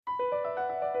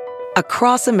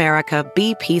Across America,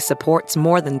 BP supports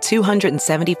more than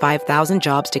 275,000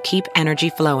 jobs to keep energy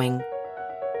flowing.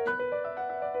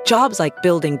 Jobs like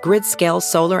building grid-scale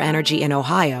solar energy in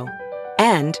Ohio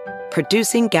and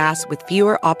producing gas with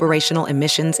fewer operational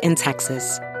emissions in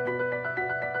Texas.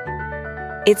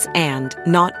 It's and,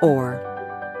 not or.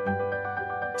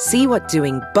 See what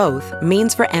doing both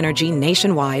means for energy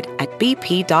nationwide at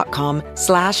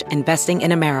bp.com/investing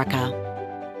in America.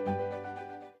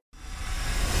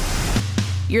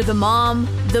 You're the mom,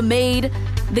 the maid,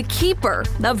 the keeper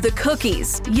of the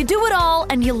cookies. You do it all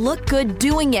and you look good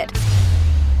doing it.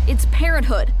 It's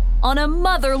parenthood on a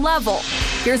mother level.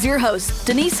 Here's your host,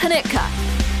 Denise Hanitka.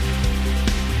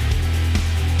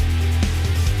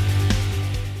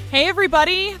 Hey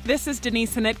everybody, this is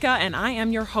Denise Hanitka and I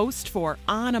am your host for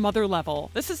On a Mother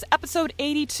Level. This is episode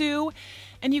 82,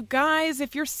 and you guys,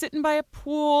 if you're sitting by a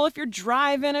pool, if you're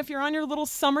driving, if you're on your little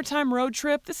summertime road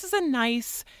trip, this is a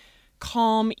nice,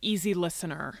 calm, easy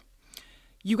listener.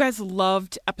 You guys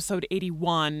loved episode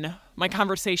 81, my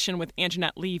conversation with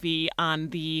Anjanette Levy on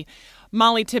the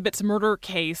Molly Tibbetts murder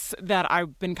case that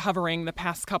I've been covering the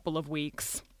past couple of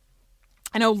weeks.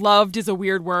 I know loved is a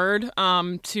weird word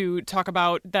to talk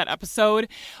about that episode,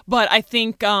 but I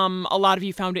think a lot of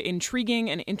you found it intriguing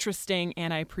and interesting,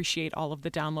 and I appreciate all of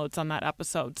the downloads on that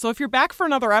episode. So if you're back for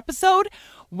another episode,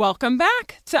 welcome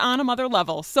back to On a Mother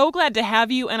Level. So glad to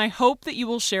have you, and I hope that you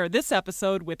will share this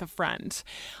episode with a friend.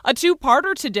 A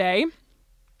two-parter today.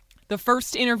 The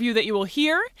first interview that you will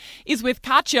hear is with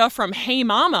Katya from Hey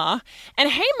Mama.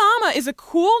 And Hey Mama is a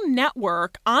cool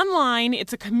network online.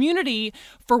 It's a community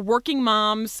for working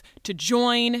moms to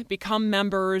join, become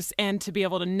members, and to be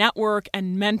able to network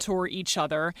and mentor each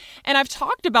other. And I've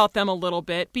talked about them a little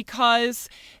bit because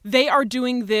they are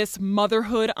doing this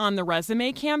Motherhood on the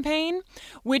Resume campaign,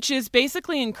 which is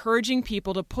basically encouraging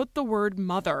people to put the word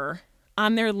mother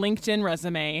on their LinkedIn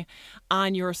resume,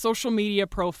 on your social media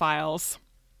profiles.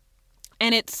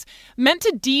 And it's meant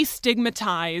to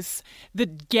destigmatize the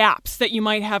gaps that you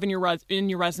might have in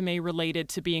your resume related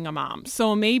to being a mom.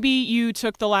 So maybe you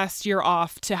took the last year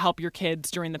off to help your kids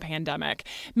during the pandemic.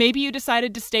 Maybe you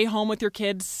decided to stay home with your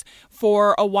kids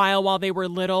for a while they were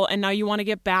little, and now you want to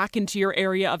get back into your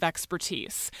area of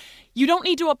expertise. You don't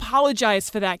need to apologize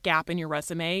for that gap in your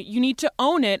resume. You need to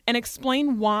own it and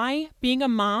explain why being a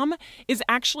mom is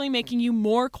actually making you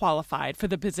more qualified for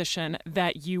the position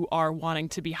that you are wanting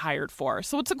to be hired for.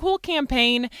 So it's a cool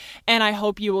campaign, and I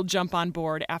hope you will jump on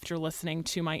board after listening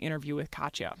to my interview with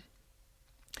Katya.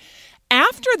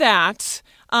 After that,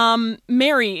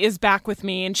 Mary is back with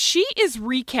me, and she is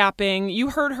recapping. You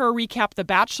heard her recap The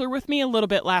Bachelor with me a little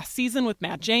bit last season with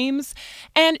Matt James,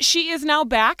 and she is now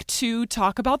back to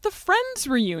talk about the Friends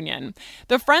reunion.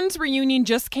 The Friends reunion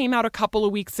just came out a couple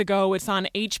of weeks ago. It's on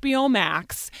HBO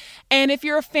Max, and if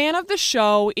you're a fan of the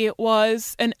show, it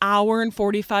was an hour and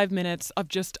 45 minutes of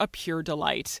just a pure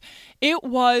delight. It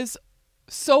was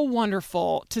so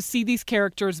wonderful to see these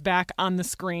characters back on the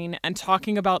screen and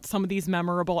talking about some of these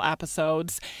memorable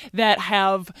episodes that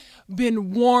have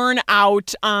been worn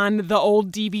out on the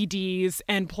old DVDs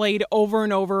and played over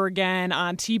and over again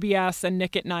on TBS and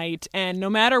Nick at Night. And no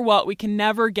matter what, we can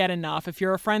never get enough. If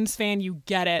you're a Friends fan, you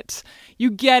get it.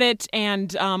 You get it.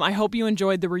 And I hope you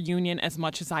enjoyed the reunion as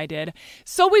much as I did.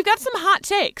 So we've got some hot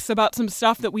takes about some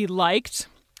stuff that we liked,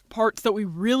 parts that we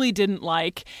really didn't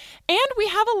like, and we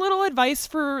have a little advice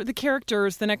for the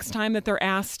characters the next time that they're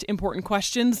asked important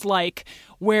questions like,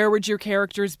 where would your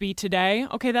characters be today?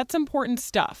 Okay, that's important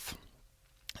stuff.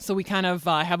 So we kind of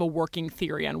have a working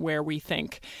theory on where we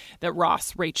think that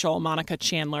Ross, Rachel, Monica,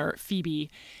 Chandler,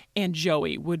 Phoebe, and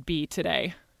Joey would be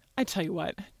today. I tell you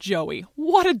what, Joey,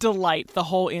 what a delight, the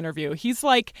whole interview. He's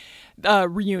like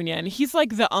reunion. He's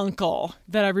like the uncle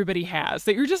that everybody has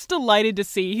that you're just delighted to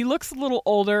see. He looks a little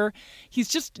older. He's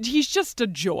just a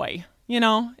joy. You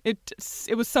know, it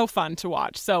was so fun to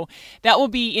watch. So that will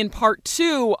be in part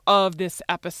 2 of this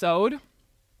episode.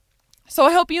 So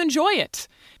I hope you enjoy it.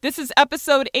 This is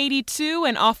episode 82,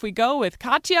 and off we go with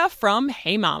Katya from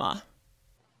Hey Mama.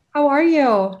 How are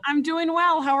you? I'm doing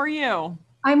well. How are you?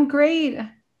 I'm great.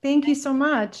 Thank you so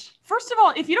much. First of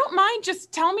all, if you don't mind,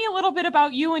 just tell me a little bit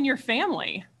about you and your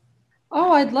family.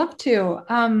 Oh, I'd love to.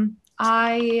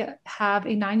 I have a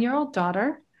 9-year-old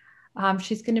daughter.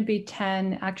 She's going to be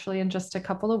 10 actually in just a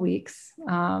couple of weeks,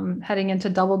 heading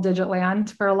into double-digit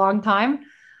land for a long time.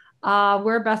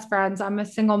 We're best friends. I'm a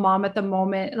single mom at the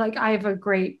moment. Like I have a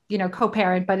great,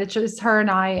 co-parent, but it's just her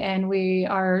and I, and we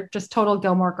are just total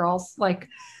Gilmore Girls. Like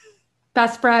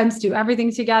best friends, do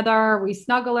everything together. We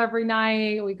snuggle every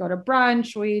night. We go to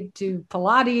brunch. We do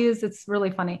Pilates. It's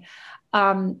really funny.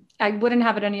 I wouldn't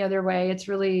have it any other way. It's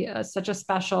really such a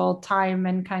special time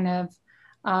and kind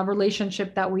of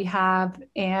relationship that we have.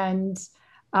 And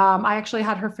I actually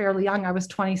had her fairly young. I was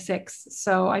 26.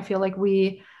 So I feel like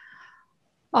we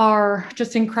are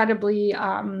just incredibly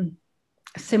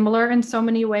similar in so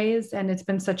many ways. And it's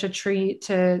been such a treat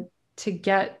to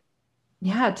get,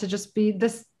 yeah, to just be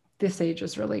this age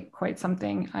is really quite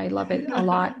something. I love it a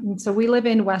lot. And so we live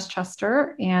in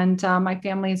Westchester, and my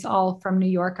family's all from New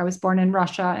York. I was born in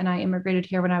Russia, and I immigrated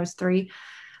here when I was 3.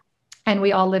 And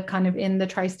we all live kind of in the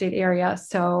tri-state area.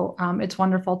 So it's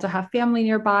wonderful to have family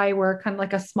nearby. We're kind of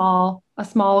like a small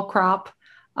crop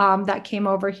that came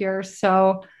over here.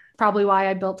 So probably why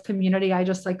I built community. I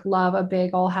just like love a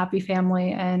big, all happy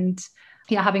family. And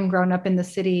yeah, having grown up in the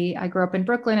city, I grew up in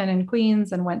Brooklyn and in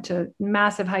Queens and went to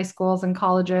massive high schools and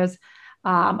colleges.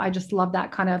 I just love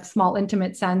that kind of small,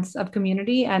 intimate sense of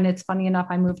community. And it's funny enough,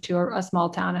 I moved to a small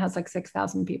town. It has like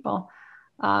 6,000 people.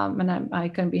 And I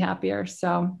couldn't be happier.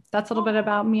 So that's a little bit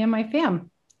about me and my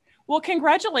fam. Well,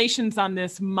 congratulations on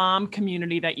this mom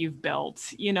community that you've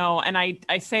built, and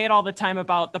I say it all the time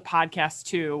about the podcast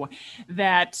too,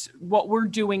 that what we're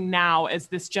doing now as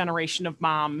this generation of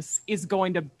moms is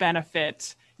going to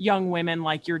benefit young women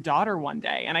like your daughter one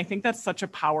day. And I think that's such a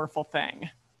powerful thing.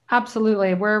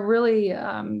 Absolutely. We're really,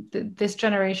 this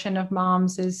generation of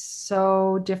moms is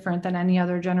so different than any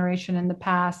other generation in the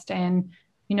past. And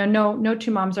no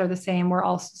two moms are the same. We're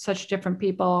all such different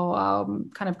people,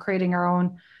 kind of creating our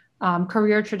own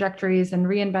career trajectories and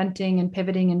reinventing and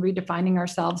pivoting and redefining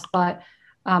ourselves. But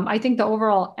I think the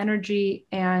overall energy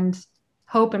and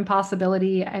hope and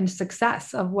possibility and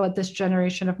success of what this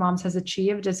generation of moms has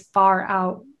achieved is far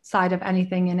outside of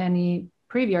anything in any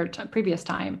previous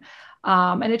time.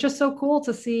 And it's just so cool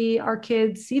to see our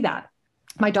kids see that.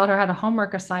 My daughter had a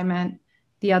homework assignment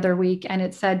the other week, and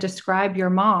it said, describe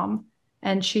your mom.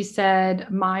 And she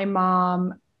said, my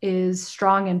mom is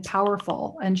strong and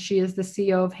powerful, and she is the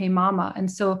CEO of Hey Mama. And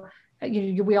so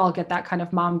we all get that kind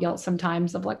of mom guilt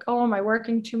sometimes of like, oh, am I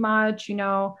working too much?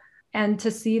 And to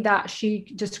see that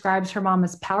she describes her mom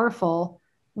as powerful,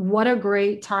 what a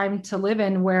great time to live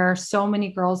in, where so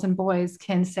many girls and boys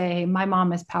can say, my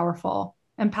mom is powerful.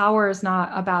 And power is not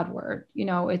a bad word.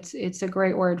 It's a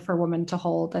great word for women to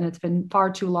hold. And it's been far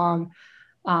too long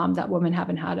that women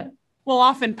haven't had it. Well,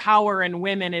 often power in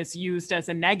women is used as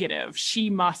a negative. She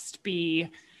must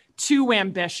be too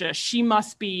ambitious. She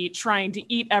must be trying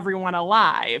to eat everyone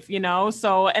alive,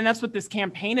 So, and that's what this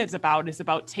campaign is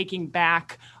about taking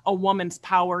back a woman's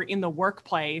power in the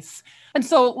workplace. And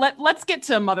so let's get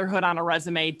to motherhood on a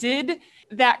resume. Did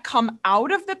that come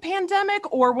out of the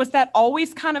pandemic, or was that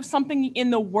always kind of something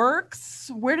in the works?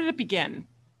 Where did it begin?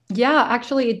 Yeah,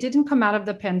 actually, it didn't come out of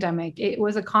the pandemic. It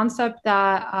was a concept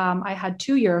that I had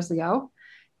 2 years ago,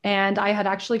 and I had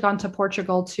actually gone to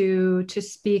Portugal to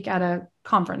speak at a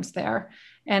conference there.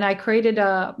 And I created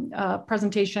a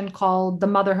presentation called The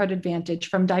Motherhood Advantage: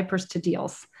 From Diapers to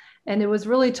Deals. And it was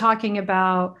really talking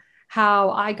about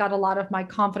how I got a lot of my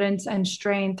confidence and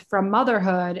strength from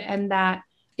motherhood, and that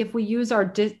if we use our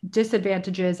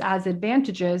disadvantages as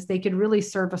advantages, they could really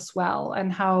serve us well,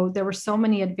 and how there were so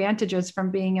many advantages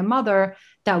from being a mother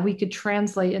that we could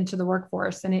translate into the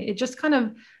workforce. And it just kind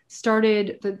of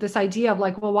started this idea of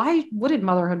like, well, why wouldn't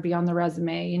motherhood be on the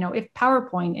resume? If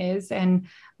PowerPoint is, and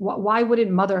why wouldn't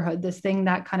motherhood, this thing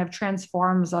that kind of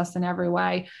transforms us in every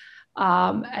way?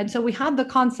 And so we had the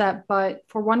concept, but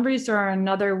for one reason or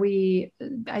another,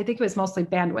 I think it was mostly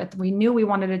bandwidth. We knew we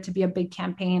wanted it to be a big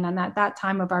campaign. And at that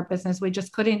time of our business, we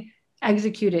just couldn't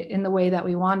execute it in the way that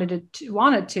we wanted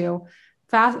to.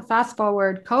 Fast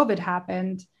forward, COVID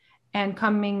happened, and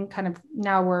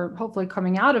now we're hopefully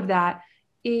coming out of that.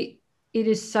 It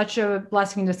is such a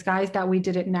blessing in disguise that we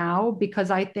did it now, because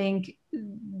I think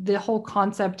the whole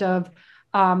concept of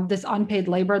this unpaid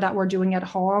labor that we're doing at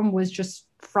home was just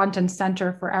front and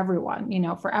center for everyone,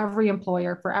 for every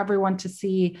employer, for everyone to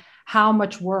see how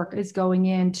much work is going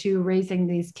into raising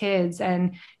these kids.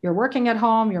 And you're working at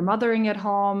home, you're mothering at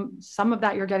home. Some of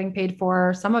that you're getting paid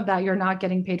for, some of that you're not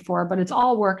getting paid for, but it's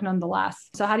all work nonetheless.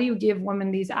 So how do you give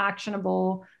women these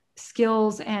actionable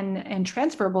skills and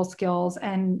transferable skills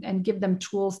and give them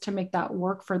tools to make that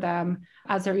work for them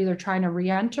as they're either trying to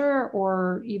re-enter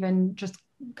or even just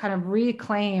kind of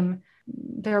reclaim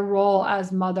their role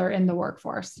as mother in the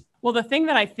workforce? Well, the thing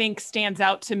that I think stands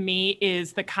out to me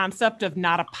is the concept of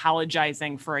not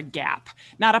apologizing for a gap,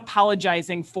 not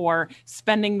apologizing for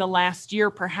spending the last year.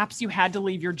 Perhaps you had to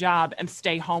leave your job and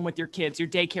stay home with your kids, your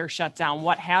daycare shut down,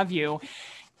 what have you.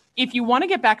 If you want to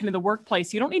get back into the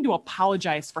workplace, you don't need to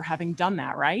apologize for having done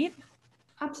that, right?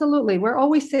 Absolutely. We're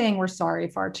always saying we're sorry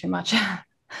far too much.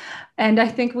 And I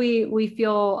think we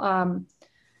feel,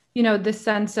 this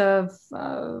sense of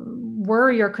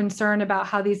worry or concern about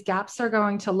how these gaps are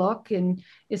going to look. And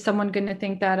is someone going to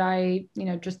think that I,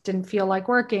 just didn't feel like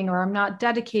working, or I'm not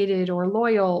dedicated or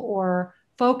loyal or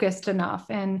focused enough?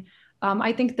 And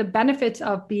I think the benefits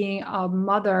of being a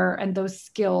mother and those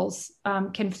skills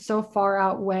can so far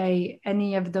outweigh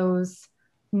any of those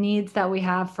needs that we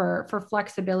have for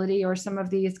flexibility, or some of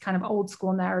these kind of old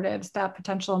school narratives that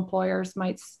potential employers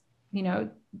might,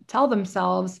 tell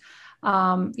themselves.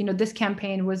 This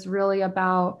campaign was really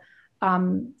about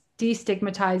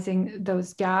destigmatizing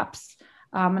those gaps,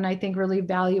 and I think really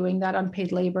valuing that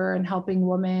unpaid labor and helping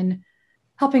women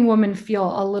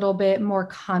feel a little bit more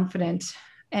confident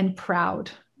and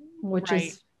proud, which Right.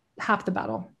 is half the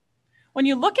battle. When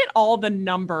you look at all the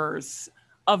numbers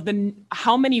of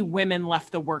how many women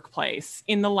left the workplace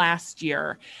in the last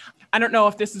year, I don't know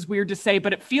if this is weird to say,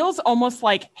 but it feels almost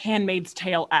like Handmaid's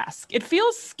Tale-esque. It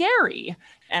feels scary.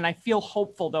 And I feel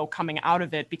hopeful, though, coming out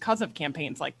of it because of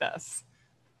campaigns like this.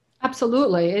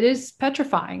 Absolutely. It is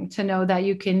petrifying to know that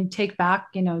you can take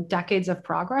back, decades of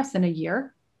progress in a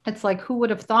year. It's like, who would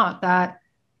have thought that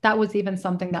that was even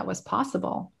something that was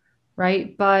possible,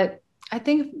 right? But I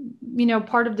think,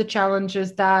 part of the challenge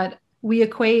is that we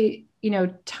equate,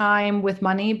 time with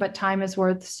money, but time is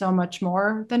worth so much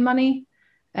more than money.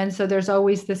 And so there's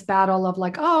always this battle of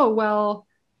like, oh, well,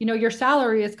 your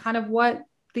salary is kind of what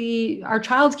our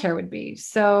childcare would be.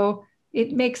 So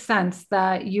it makes sense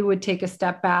that you would take a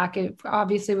step back.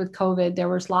 Obviously, with COVID, there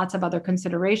was lots of other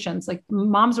considerations. Like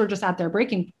moms were just at their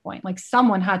breaking point. Like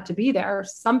someone had to be there.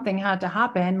 Something had to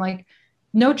happen. Like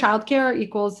no childcare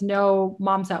equals no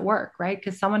moms at work, right?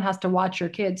 Because someone has to watch your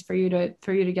kids for you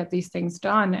to get these things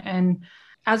done. And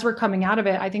as we're coming out of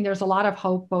it, I think there's a lot of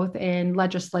hope both in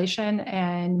legislation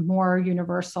and more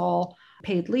universal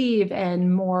paid leave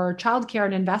and more childcare,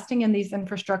 and investing in these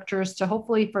infrastructures to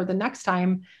hopefully for the next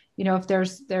time, if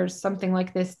there's something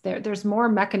like this, there's more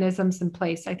mechanisms in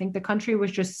place. I think the country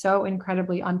was just so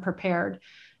incredibly unprepared.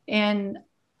 And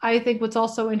I think what's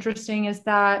also interesting is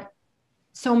that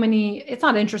it's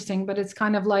not interesting, but it's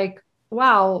kind of like,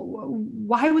 wow,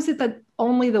 why was it that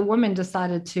only the women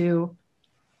decided to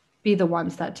be the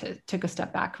ones that took a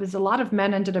step back? Because a lot of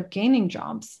men ended up gaining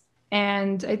jobs.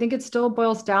 And I think it still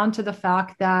boils down to the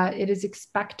fact that it is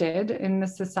expected in the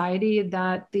society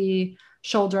that the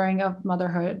shouldering of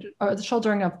motherhood or the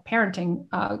shouldering of parenting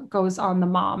goes on the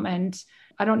mom. And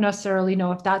I don't necessarily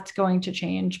know if that's going to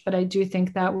change, but I do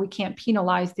think that we can't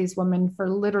penalize these women for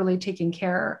literally taking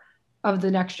care of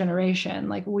the next generation.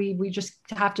 Like we just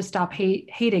have to stop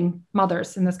hating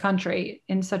mothers in this country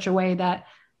in such a way that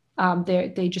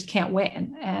they just can't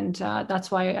win. And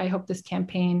that's why I hope this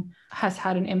campaign has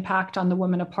had an impact on the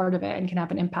women a part of it and can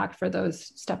have an impact for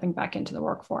those stepping back into the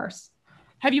workforce.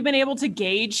 Have you been able to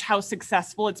gauge how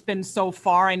successful it's been so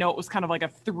far? I know it was kind of like a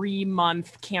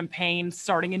 3-month campaign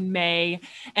starting in May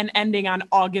and ending on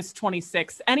August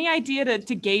 26th. Any idea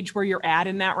to gauge where you're at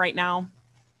in that right now?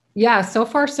 Yeah, so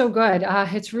far so good.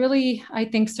 It's really, I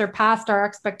think, surpassed our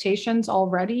expectations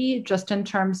already, just in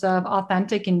terms of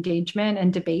authentic engagement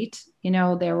and debate.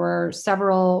 There were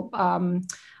several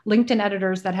LinkedIn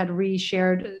editors that had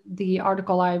reshared the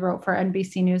article I wrote for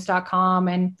NBCnews.com,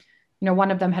 and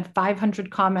one of them had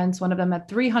 500 comments, one of them had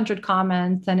 300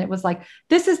 comments, and it was like,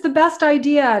 this is the best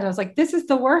idea, and I was like, this is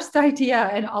the worst idea,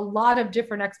 and a lot of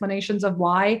different explanations of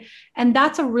why. And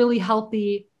that's a really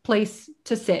healthy place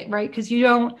to sit, right? Because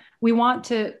we want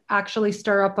to actually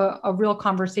stir up a real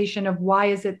conversation of why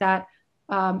is it that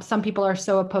some people are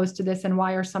so opposed to this, and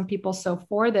why are some people so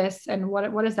for this, and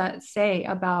what does that say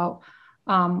about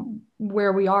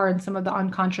where we are in some of the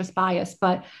unconscious bias.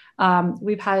 But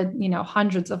we've had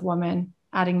hundreds of women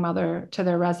adding mother to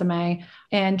their resume,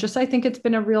 and just I think it's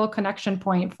been a real connection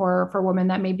point for women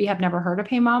that maybe have never heard of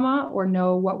Hey Mama or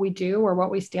know what we do or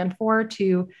what we stand for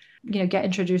to get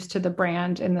introduced to the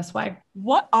brand in this way.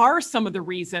 What are some of the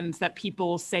reasons that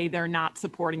people say they're not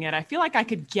supporting it? I feel like I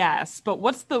could guess, but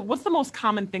what's the most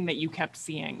common thing that you kept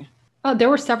seeing? There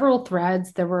were several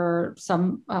threads. There were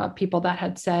some people that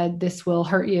had said this will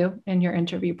hurt you in your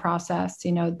interview process.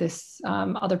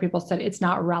 Other people said it's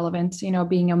not relevant.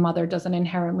 Being a mother doesn't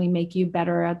inherently make you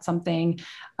better at something.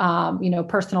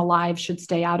 Personal lives should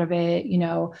stay out of it.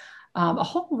 A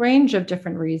whole range of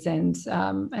different reasons.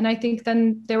 And I think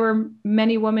then there were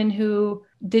many women who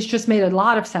this just made a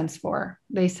lot of sense for.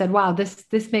 They said, wow,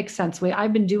 this makes sense.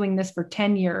 I've been doing this for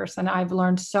 10 years and I've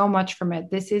learned so much from it.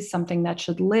 This is something that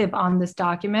should live on this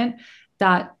document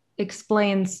that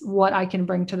explains what I can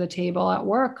bring to the table at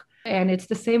work. And it's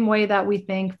the same way that we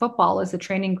think football is a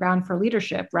training ground for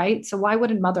leadership, right? So why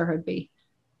wouldn't motherhood be?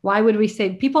 Why would we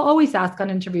say, people always ask on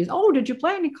interviews, oh, did you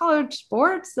play any college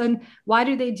sports? And why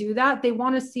do they do that? They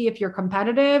want to see if you're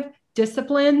competitive,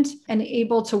 disciplined, and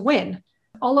able to win.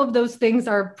 All of those things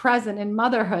are present in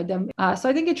motherhood. So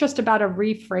I think it's just about a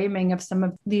reframing of some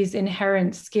of these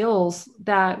inherent skills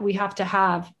that we have to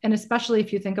have. And especially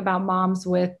if you think about moms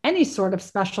with any sort of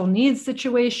special needs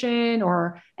situation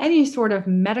or any sort of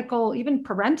medical, even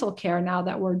parental care now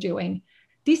that we're doing.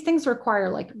 These things require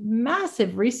like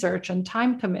massive research and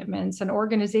time commitments and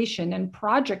organization and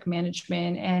project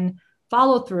management and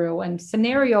follow through and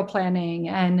scenario planning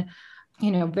and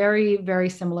very, very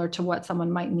similar to what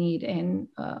someone might need in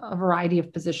a variety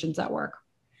of positions at work.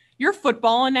 Your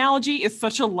football analogy is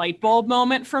such a light bulb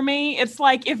moment for me. It's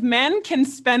like if men can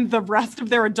spend the rest of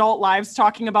their adult lives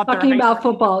talking about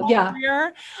football, yeah,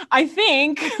 career, I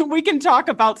think we can talk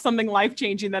about something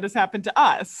life-changing that has happened to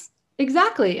us.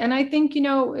 Exactly. And I think,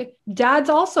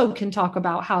 dads also can talk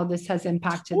about how this has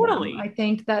impacted them. I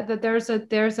think that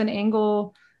there's an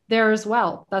angle there as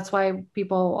well. That's why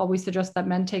people always suggest that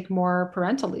men take more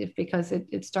parental leave, because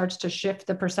it starts to shift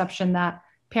the perception that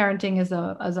parenting is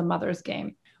a mother's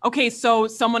game. Okay, so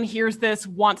someone hears this,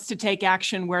 wants to take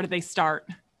action. Where do they start?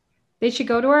 They should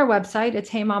go to our website. It's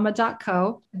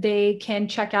heymama.co. They can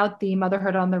check out the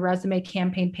Motherhood on the Resume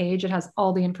campaign page. It has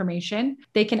all the information.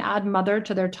 They can add mother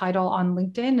to their title on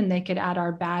LinkedIn, and they could add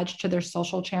our badge to their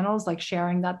social channels, like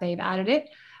sharing that they've added it.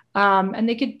 And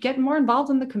they could get more involved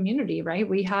in the community, right?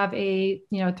 We have a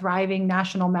thriving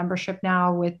national membership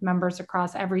now with members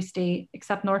across every state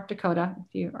except North Dakota,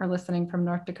 if you are listening from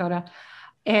North Dakota.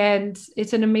 And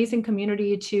it's an amazing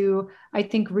community to, I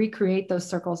think, recreate those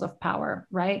circles of power,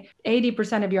 right?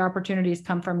 80% of your opportunities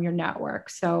come from your network.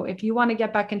 So if you want to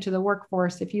get back into the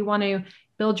workforce, if you want to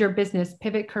build your business,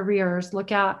 pivot careers,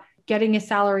 look at getting a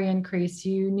salary increase,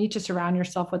 you need to surround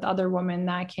yourself with other women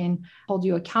that can hold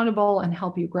you accountable and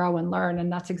help you grow and learn.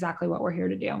 And that's exactly what we're here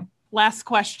to do. Last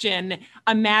question.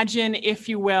 Imagine, if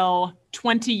you will,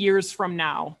 20 years from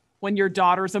now, when your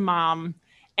daughter's a mom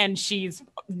and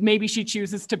maybe she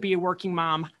chooses to be a working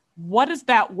mom. What does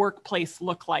that workplace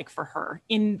look like for her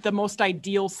in the most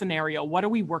ideal scenario? What are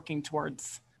we working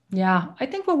towards? Yeah, I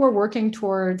think what we're working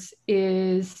towards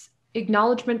is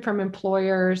acknowledgement from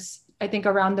employers, I think,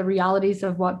 around the realities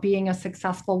of what being a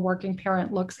successful working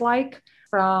parent looks like,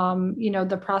 from,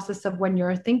 the process of when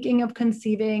you're thinking of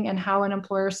conceiving and how an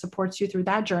employer supports you through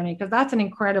that journey, because that's an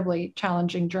incredibly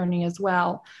challenging journey as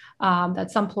well, that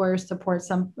some employers support,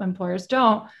 some employers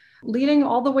don't, leading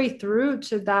all the way through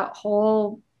to that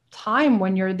whole time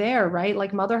when you're there, right?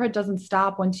 Like motherhood doesn't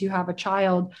stop once you have a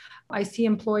child. I see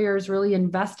employers really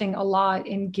investing a lot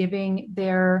in giving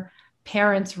their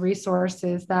parents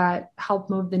resources that help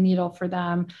move the needle for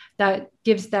them, that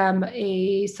gives them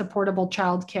a supportable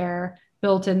childcare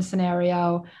built-in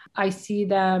scenario. I see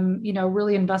them,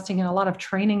 really investing in a lot of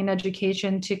training and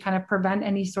education to kind of prevent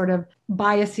any sort of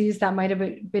biases that might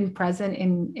have been present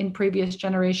in previous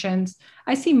generations.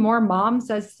 I see more moms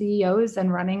as CEOs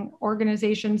and running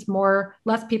organizations,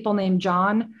 less people named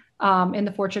John in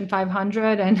the Fortune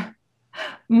 500, and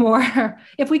more,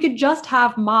 if we could just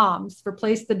have moms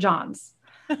replace the Johns.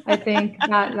 I think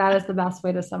that is the best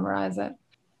way to summarize it.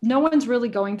 No one's really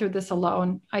going through this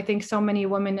alone. I think so many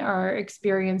women are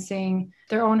experiencing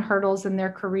their own hurdles in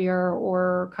their career,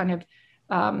 or kind of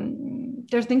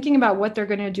they're thinking about what they're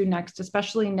going to do next,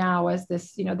 especially now as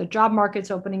this, the job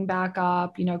market's opening back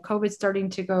up, COVID's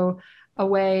starting to go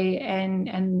away.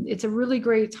 And it's a really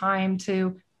great time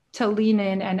to lean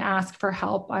in and ask for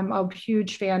help. I'm a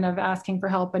huge fan of asking for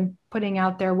help and putting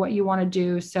out there what you want to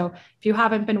do. So if you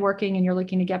haven't been working and you're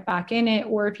looking to get back in it,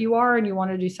 or if you are and you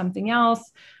want to do something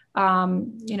else,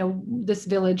 this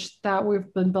village that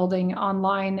we've been building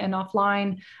online and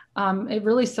offline, it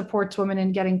really supports women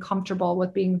in getting comfortable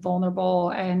with being vulnerable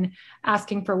and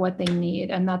asking for what they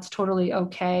need. And that's totally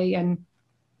okay. And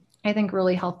I think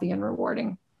really healthy and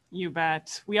rewarding. You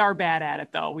bet. We are bad at it,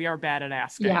 though. We are bad at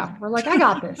asking. Yeah, we're like, I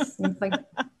got this. It's like,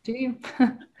 do you?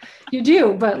 You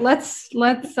do, but let's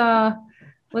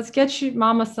get you,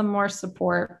 mama, some more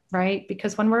support, right?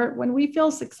 Because when we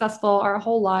feel successful our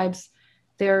whole lives,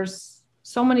 there's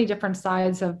so many different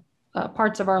sides of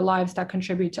parts of our lives that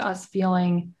contribute to us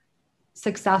feeling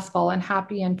successful and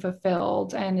happy and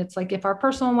fulfilled. And it's like, if our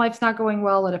personal life's not going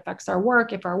well, it affects our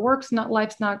work. If our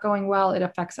life's not going well, it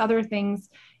affects other things.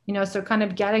 So kind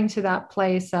of getting to that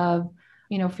place of,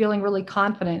 feeling really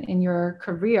confident in your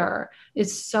career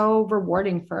is so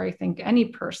rewarding for, I think, any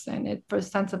person. For a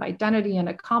sense of identity and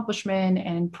accomplishment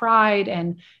and pride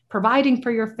and providing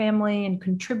for your family and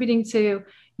contributing to,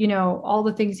 all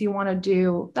the things you want to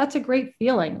do. That's a great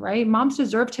feeling, right? Moms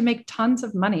deserve to make tons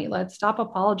of money. Let's stop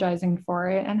apologizing for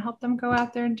it and help them go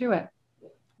out there and do it.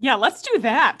 Yeah, let's do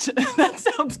that. That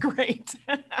sounds great.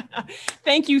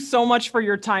 Thank you so much for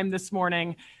your time this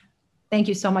morning. Thank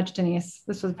you so much, Denise.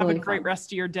 This was really Have a great fun.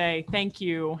 rest of your day. Thank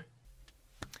you.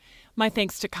 My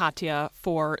thanks to Katya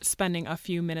for spending a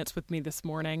few minutes with me this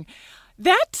morning.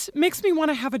 That makes me want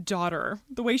to have a daughter.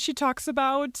 The way she talks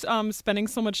about spending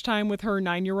so much time with her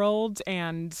 9-year-old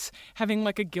and having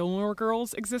like a Gilmore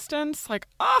Girls existence,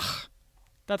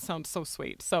 that sounds so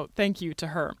sweet. So thank you to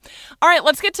her. All right,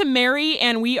 let's get to Mary,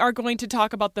 and we are going to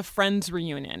talk about the Friends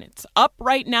reunion. It's up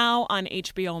right now on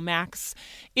HBO Max.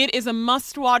 It is a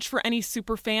must-watch for any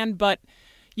super fan, but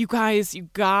you guys, you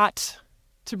got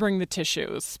to bring the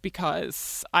tissues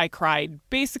because I cried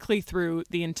basically through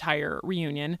the entire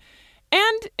reunion.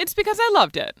 And it's because I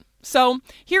loved it. So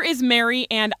here is Mary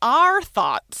and our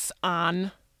thoughts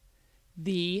on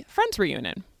the Friends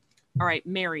reunion. All right,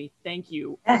 Mary, thank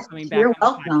you for coming back on the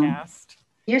podcast.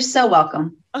 You're so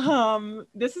welcome.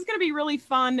 This is going to be really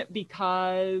fun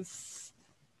because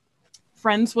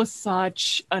Friends was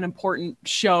such an important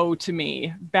show to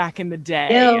me back in the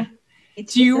day.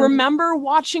 Do you remember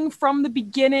watching from the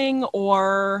beginning,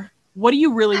 or what do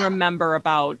you really remember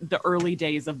about the early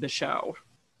days of the show?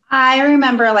 I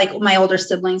remember like my older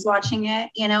siblings watching it,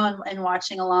 and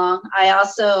watching along. I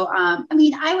also,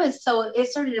 it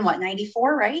started in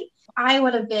 94, right? I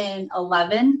would have been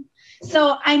 11.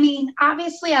 So,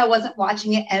 obviously I wasn't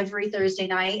watching it every Thursday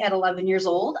night at 11 years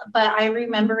old, but I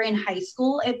remember in high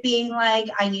school it being like,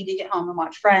 I need to get home and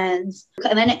watch Friends.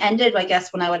 And then it ended, I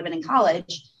guess, when I would have been in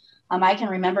college. I can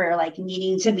remember like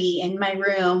needing to be in my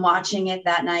room watching it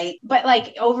that night. But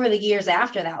like over the years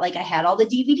after that, like I had all the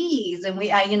DVDs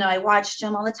and I watched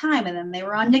them all the time, and then they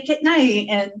were on Nick at Night,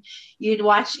 and you'd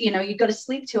watch, you'd go to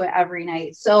sleep to it every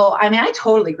night. So, I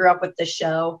totally grew up with the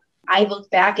show. I look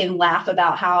back and laugh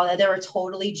about how there were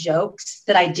totally jokes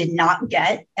that I did not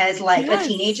get as like a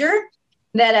teenager,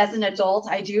 that as an adult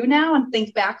I do now, and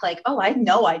think back like, oh, I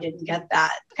know I didn't get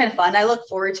that. Kind of fun. I look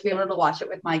forward to be able to watch it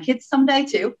with my kids someday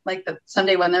too, like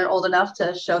someday when they're old enough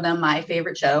to show them my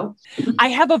favorite show. I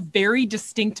have a very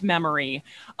distinct memory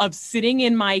of sitting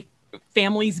in my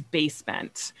family's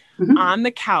basement on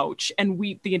the couch, and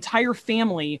the entire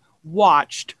family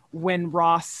watched when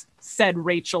Ross said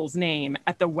Rachel's name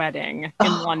at the wedding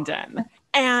in London.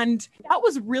 And that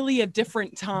was really a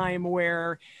different time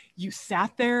where you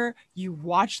sat there, you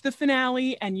watched the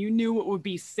finale, and you knew it would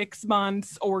be 6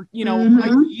 months or,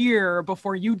 a year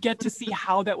before you'd get to see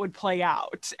how that would play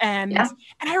out. And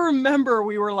I remember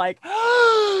we were like,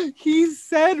 oh, he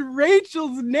said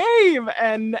Rachel's name.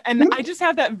 And I just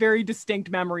have that very distinct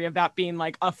memory of that being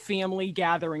like a family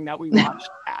gathering that we watched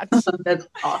at. That's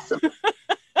awesome.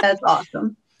 That's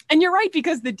awesome. And you're right,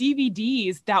 because the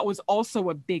DVDs, that was also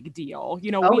a big deal.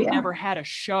 We never had a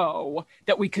show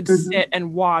that we could sit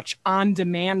and watch on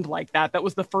demand like that. That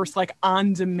was the first like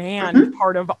on demand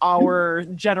part of our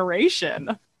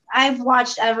generation. I've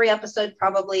watched every episode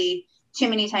probably too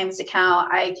many times to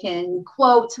count. I can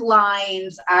quote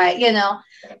lines.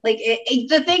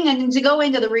 The thing, and to go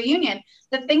into the reunion,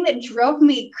 the thing that drove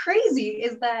me crazy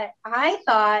is that I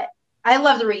thought, I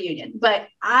love the reunion, but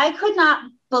I could not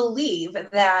believe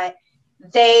that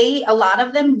a lot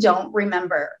of them don't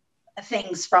remember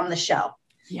things from the show.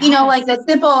 Yes. Like the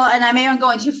simple, and I may be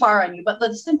going too far on you, but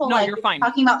the simple, no, you're fine.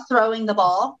 Talking about throwing the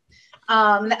ball,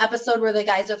 the episode where the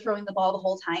guys are throwing the ball the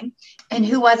whole time. And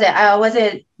who was it? Was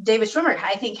it David Schwimmer?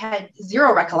 I think had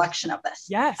zero recollection of this.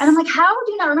 Yes. And I'm like, how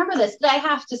do you not remember this? But I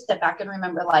have to step back and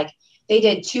remember, like, they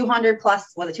did 200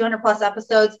 plus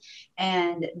episodes,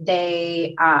 and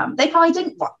they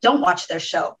probably don't watch their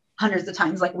show hundreds of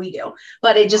times like we do,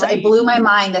 but it blew my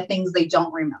mind, the things they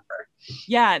don't remember.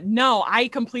 Yeah, no, I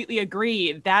completely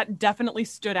agree. That definitely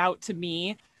stood out to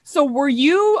me. So were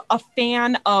you a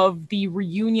fan of the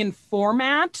reunion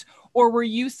format, or were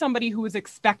you somebody who was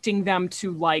expecting them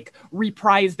to like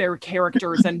reprise their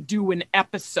characters and do an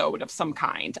episode of some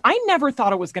kind? I never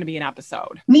thought it was going to be an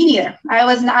episode. Me neither.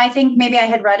 I think maybe I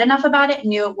had read enough about it,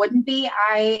 knew it wouldn't be.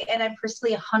 I'm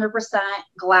personally 100%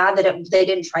 glad that they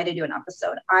didn't try to do an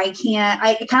episode. I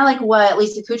kind of like what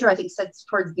Lisa Kudrow, I think, said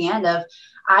towards the end of,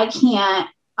 I can't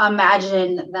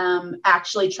imagine them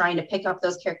actually trying to pick up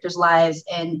those characters' lives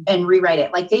and rewrite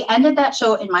it. Like, they ended that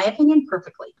show, in my opinion,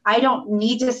 perfectly. I don't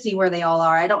need to see where they all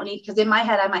are. Because in my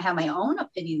head, I might have my own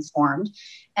opinions formed,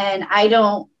 and I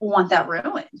don't want that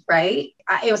ruined, right?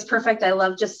 It was perfect. I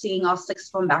love just seeing all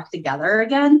 6 of them back together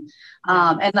again,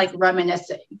 and like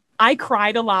reminiscing. I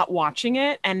cried a lot watching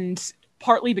it, and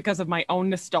partly because of my own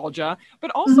nostalgia,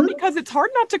 but also because it's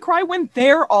hard not to cry when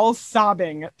they're all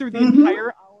sobbing through the entire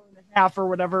hour and a half or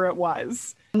whatever it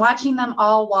was. Watching them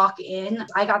all walk in,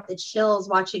 I got the chills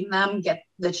watching them get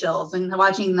the chills and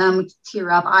watching them tear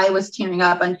up. I was tearing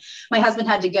up, and my husband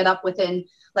had to get up within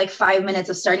like 5 minutes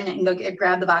of starting it and go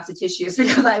grab the box of tissues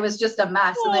because I was just a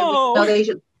mess. Whoa.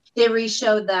 And they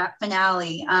re-showed that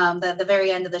finale, the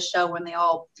very end of the show when the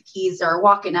keys are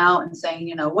walking out and saying,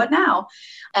 you know, what now?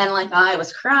 And like, I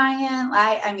was crying.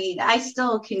 I mean, I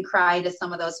still can cry to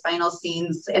some of those final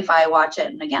scenes if I watch it.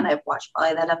 And again, I've watched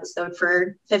probably that episode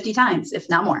for 50 times, if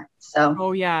not more. So.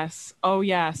 Oh, yes. Oh,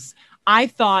 yes. I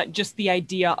thought just the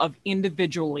idea of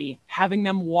individually having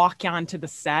them walk onto the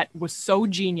set was so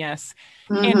genius.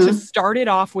 And to start it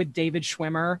off with David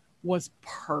Schwimmer was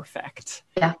perfect.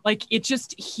 Yeah. Like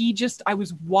I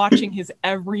was watching his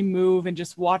every move and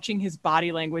just watching his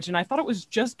body language. And I thought it was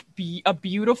just a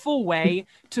beautiful way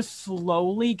to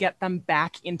slowly get them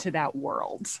back into that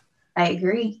world. I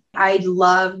agree. I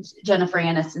loved Jennifer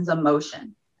Aniston's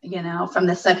emotion, you know, from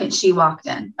the second she walked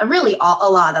in. Really,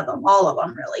 all of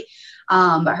them really.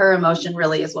 But her emotion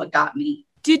really is what got me.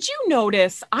 Did you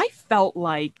notice, I felt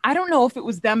like, I don't know if it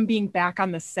was them being back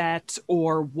on the set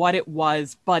or what it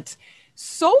was, but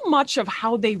so much of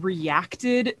how they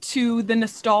reacted to the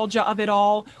nostalgia of it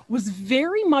all was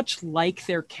very much like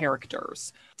their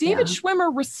characters. David Schwimmer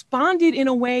responded in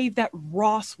a way that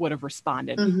Ross would have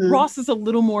responded. Ross is a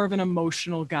little more of an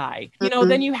emotional guy. You know,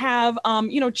 then you have,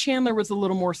 Chandler was a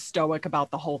little more stoic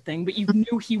about the whole thing, but you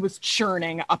knew he was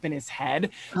churning up in his head.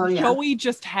 Oh, yeah. Joey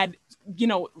just had,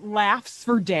 laughs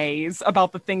for days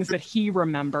about the things that he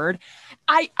remembered.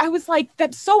 I was like,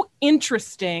 that's so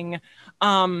interesting.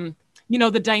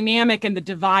 The dynamic and the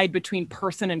divide between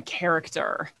person and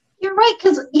character. You're right,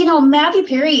 because, Matthew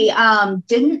Perry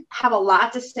didn't have a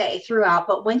lot to say throughout,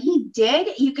 but when he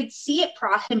did, you could see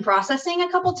him processing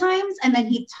a couple times, and then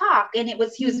he'd talk, and he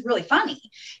was really funny.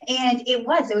 And it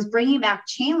was bringing back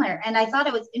Chandler. And I thought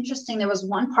it was interesting. There was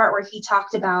one part where he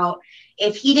talked about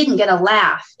if he didn't get a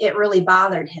laugh, it really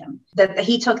bothered him, that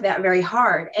he took that very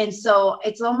hard. And so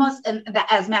it's almost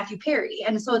as Matthew Perry.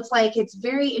 And so it's like, it's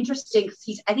very interesting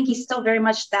because I think he's still very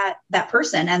much that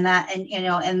person and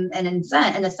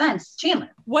in a sense, Chandler.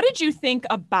 What did you think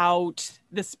about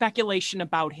the speculation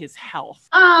about his health?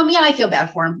 I feel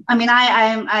bad for him. I mean,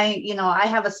 I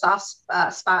have a soft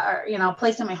spot, or,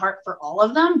 place in my heart for all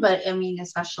of them, but I mean,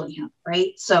 especially him,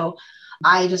 right? So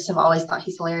I just have always thought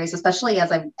he's hilarious, especially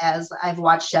as I've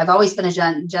watched. I've always been a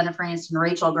Jennifer Aniston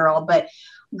Rachel girl, but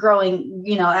growing,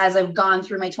 as I've gone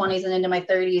through my 20s and into my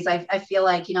 30s, I feel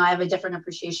like, I have a different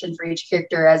appreciation for each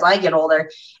character as I get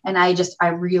older. And I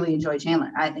really enjoy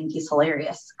Chandler. I think he's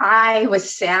hilarious. I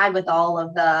was sad with all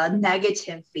of the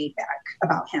negative feedback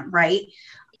about him, right?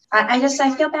 I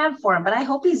feel bad for him, but I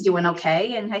hope he's doing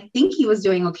okay. And I think he was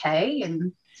doing okay.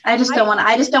 And I just don't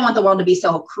want the world to be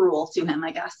so cruel to him,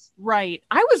 I guess. Right.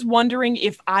 I was wondering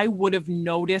if I would have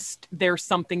noticed there's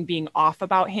something being off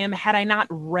about him had I not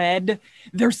read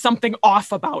there's something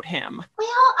off about him. Well,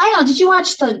 I don't know. Did you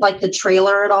watch the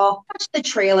trailer at all? I watched the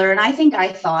trailer, and I think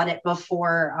I thought it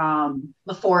before all,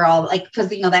 because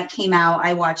that came out.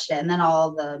 I watched it, and then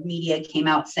all the media came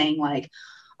out saying like,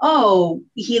 oh,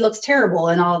 he looks terrible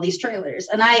in all of these trailers.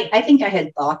 And I think I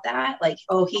had thought that, like,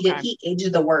 oh, he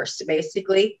aged the worst,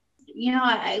 basically. We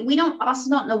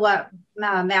don't know what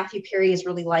Matthew Perry is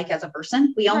really like as a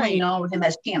person. We only know him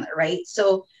as Chandler, right?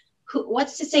 So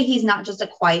what's to say he's not just a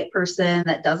quiet person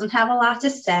that doesn't have a lot to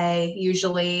say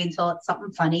usually until it's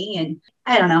something funny? And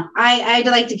I don't know. I'd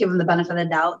like to give him the benefit of the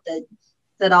doubt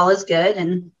that all is good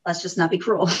and let's just not be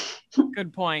cruel.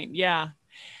 Good point. Yeah.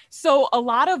 So a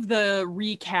lot of the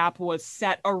recap was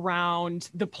set around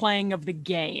the playing of the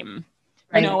game,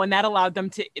 right. And that allowed them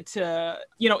to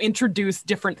introduce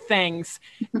different things.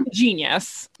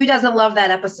 Genius. Who doesn't love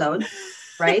that episode,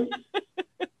 right?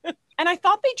 And I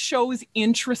thought they chose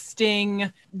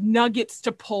interesting nuggets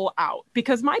to pull out,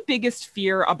 because my biggest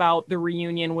fear about the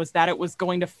reunion was that it was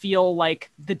going to feel like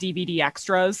the DVD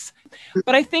extras.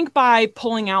 But I think by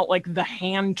pulling out like the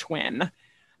hand twin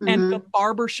and the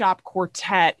barbershop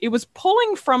quartet, it was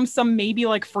pulling from some maybe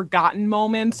like forgotten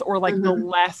moments or like the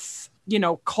less,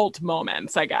 cult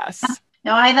moments, I guess.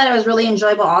 No, I thought it was really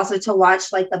enjoyable also to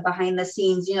watch like the behind the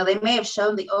scenes. They may have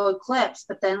shown the old clips,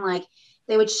 but then like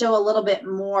they would show a little bit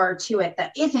more to it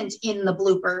that isn't in the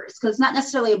bloopers, because it's not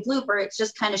necessarily a blooper. It's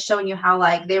just kind of showing you how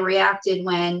like they reacted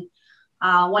when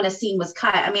a scene was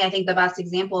cut. I mean, I think the best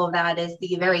example of that is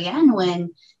the very end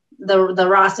when the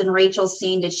Ross and Rachel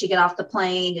scene. Did she get off the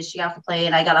plane? Did she get off the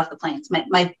plane? I got off the plane. It's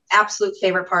my absolute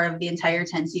favorite part of the entire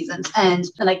 10 seasons. And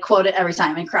I quote it every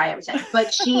time and cry every time.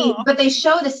 But they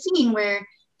show the scene where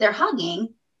they're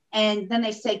hugging, and then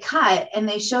they say cut, and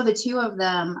they show the two of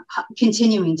them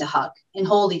continuing to hug and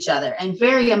hold each other, and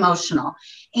very emotional.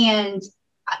 And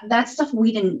that's stuff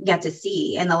we didn't get to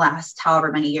see in the last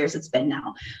however many years it's been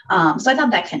now. So I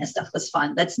thought that kind of stuff was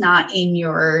fun. That's not in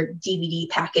your DVD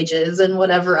packages and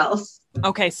whatever else.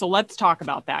 Okay, so let's talk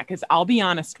about that, because I'll be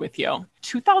honest with you.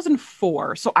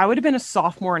 2004, so I would have been a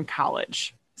sophomore in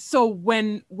college. So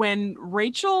when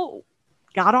Rachel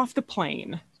got off the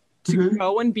plane to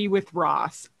go and be with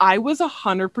Ross, I was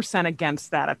 100%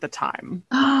 against that at the time.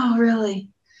 Oh, really?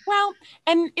 Well,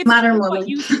 and it's Modern what woman.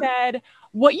 you said.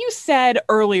 What you said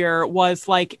earlier was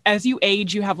like, as you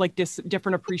age, you have like this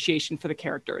different appreciation for the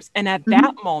characters. And at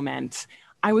that moment,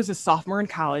 I was a sophomore in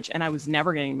college and I was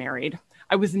never getting married.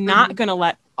 I was not going to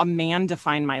let a man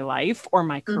define my life or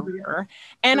my career.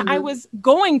 And I was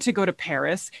going to go to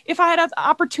Paris if I had an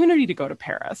opportunity to go to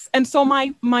Paris. And so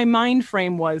my mind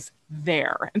frame was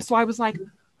there. And so I was like,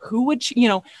 who would she,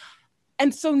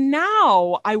 and so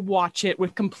now I watch it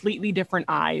with completely different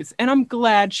eyes, and I'm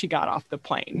glad she got off the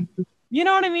plane. You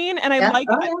know what I mean? And I like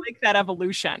that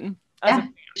evolution. Yeah,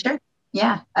 sure.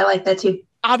 Yeah, I like that too.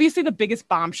 Obviously, the biggest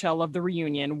bombshell of the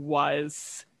reunion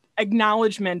was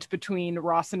acknowledgement between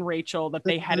Ross and Rachel that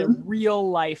they had a real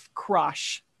life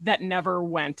crush that never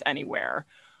went anywhere.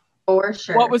 For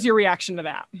sure. What was your reaction to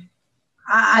that?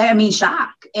 I mean,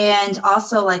 shock. And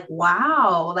also like,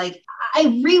 wow, like I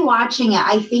rewatching it.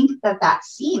 I think that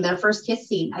scene, their first kiss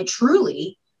scene, I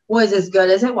truly was as good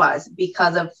as it was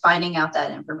because of finding out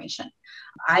that information.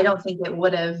 I don't think it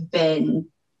would have been,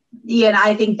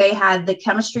 I think they had the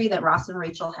chemistry that Ross and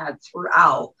Rachel had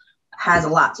throughout has a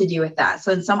lot to do with that.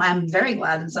 So I'm very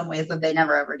glad in some ways that they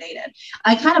never ever dated.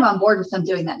 I'm kind of on board with them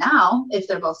doing that now if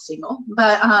they're both single,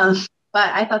 but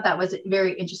I thought that was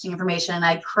very interesting information.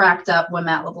 I cracked up when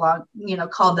Matt LeBlanc,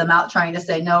 called them out trying to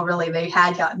say, no, really, they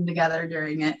had gotten together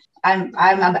during it. I'm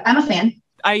a fan.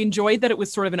 I enjoyed that it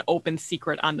was sort of an open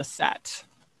secret on the set.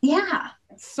 Yeah.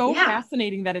 It's so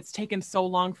fascinating that it's taken so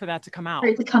long for that to come out. For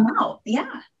it to come out.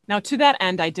 Yeah. Now, to that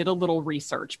end, I did a little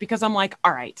research because I'm like,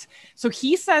 all right, so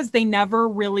he says they never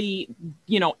really,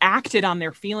 acted on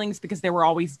their feelings because they were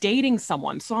always dating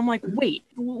someone. So I'm like, wait,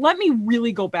 let me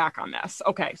really go back on this.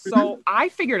 Okay, so I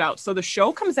figured out. So the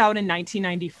show comes out in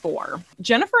 1994.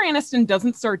 Jennifer Aniston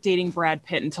doesn't start dating Brad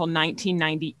Pitt until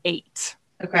 1998.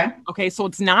 Okay, so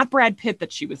it's not Brad Pitt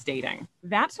that she was dating.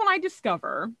 That's when I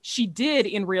discover she did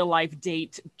in real life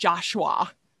date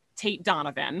Joshua Tate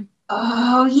Donovan.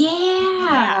 Oh,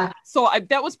 yeah. So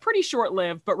that was pretty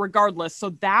short-lived, but regardless, so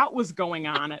that was going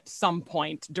on at some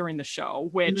point during the show,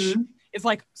 which is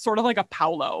like sort of like a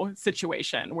Paolo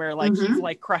situation where like he's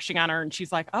like crushing on her and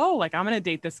she's like, oh, like I'm going to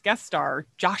date this guest star,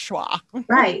 Joshua.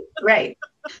 Right.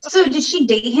 So did she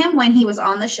date him when he was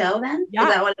on the show then? Yeah.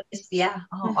 Is that what it is? Yeah.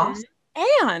 Oh, awesome.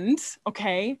 And,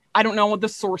 okay, I don't know what the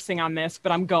sourcing on this,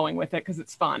 but I'm going with it because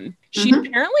it's fun. She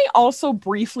apparently also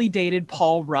briefly dated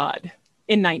Paul Rudd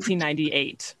in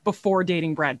 1998 before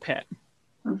dating Brad Pitt.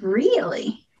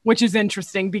 Really? Which is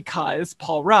interesting because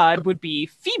Paul Rudd would be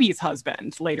Phoebe's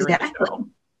husband later in the show.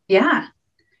 Yeah.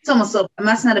 It's almost so it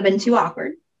must not have been too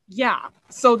awkward. Yeah.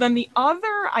 So then the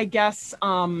other, I guess,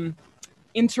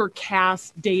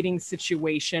 intercast dating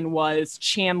situation was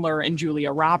Chandler and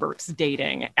Julia Roberts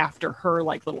dating after her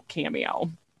like little cameo.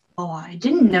 Oh, I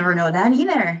never know that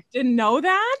either. Didn't know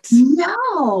that?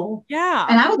 No. Yeah.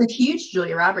 And I was a huge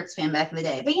Julia Roberts fan back in the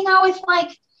day. But it's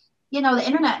like, the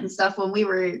internet and stuff when we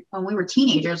were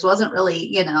teenagers wasn't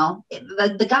really,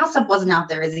 the gossip wasn't out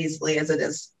there as easily as it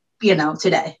is,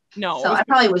 today. No. So I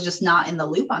probably was just not in the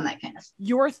loop on that kind of stuff.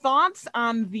 Your thoughts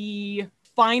on the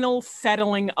final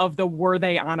settling of the were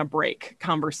they on a break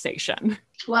conversation?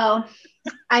 Well,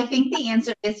 I think the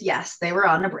answer is yes, they were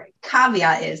on a break.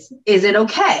 Caveat is it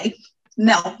okay?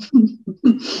 No.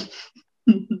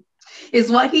 Is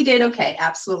what he did okay?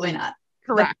 Absolutely not.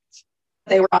 Correct.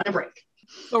 They were on a break.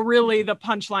 So really the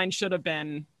punchline should have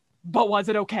been, but was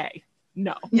it okay?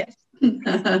 No. Yes.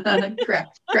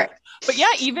 Correct. But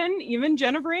yeah, even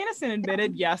Jennifer Aniston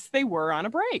admitted, yes, they were on a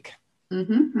break.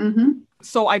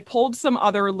 So I pulled some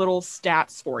other little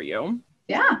stats for you.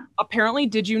 Yeah. Apparently,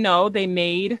 did you know they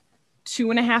made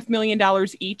 $2.5 million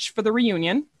each for the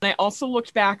reunion? And I also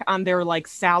looked back on their like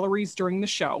salaries during the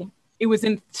show. It was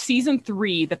in season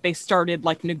 3 that they started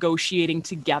like negotiating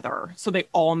together. So they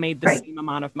all made the same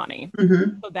amount of money.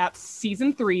 So that's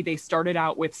season 3. They started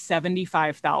out with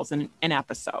 $75,000 an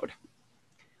episode.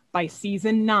 By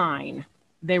season 9,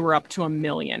 they were up to $1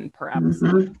 million per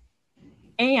episode.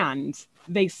 and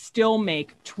they still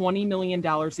make $20 million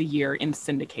a year in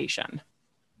syndication.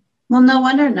 Well, no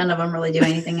wonder none of them really do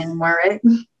anything anymore, right?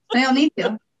 They don't need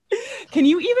to. Can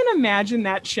you even imagine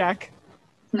that check?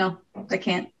 No, I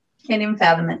can't. Can't even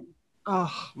fathom it.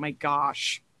 Oh my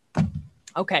gosh.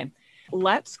 Okay,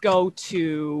 let's go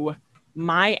to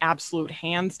my absolute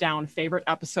hands down favorite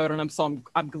episode, and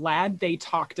I'm glad they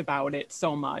talked about it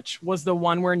so much, was the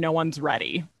one where no one's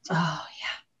ready. Oh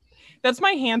yeah. That's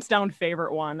my hands down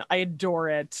favorite one. I adore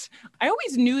it. I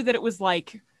always knew that it was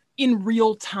like in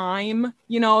real time,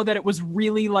 that it was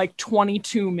really like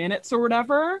 22 minutes or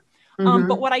whatever.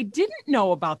 But what I didn't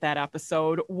know about that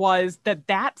episode was that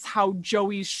that's how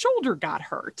Joey's shoulder got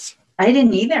hurt. I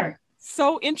didn't either.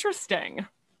 So interesting.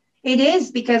 It is,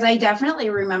 because I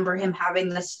definitely remember him having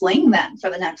the sling then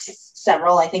for the next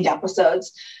several, I think,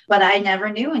 episodes. But I never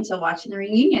knew until watching the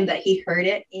reunion that he heard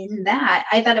it in that.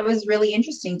 I thought it was really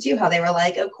interesting, too, how they were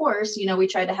like, of course, we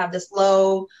tried to have this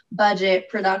low budget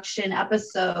production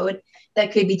episode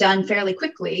that could be done fairly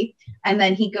quickly. And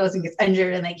then he goes and gets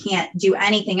injured and they can't do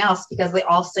anything else because they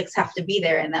all six have to be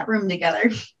there in that room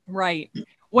together. Right.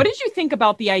 What did you think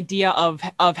about the idea of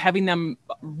having them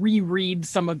reread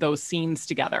some of those scenes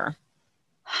together?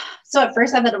 So at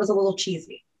first I thought it was a little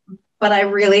cheesy, but I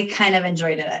really kind of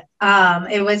enjoyed it.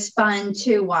 It was fun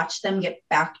to watch them get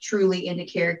back truly into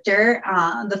character.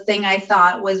 The thing I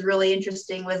thought was really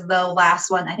interesting was the last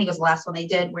one. I think it was the last one they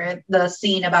did, where the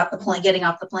scene about the plane, getting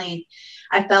off the plane.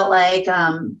 I felt like,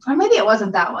 or maybe it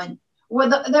wasn't that one.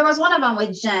 There was one of them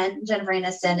with Jennifer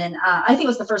Aniston, and I think it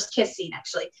was the first kiss scene,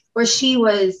 actually, where she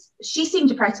seemed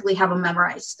to practically have them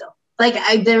memorized still.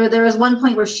 Like there was one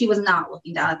point where she was not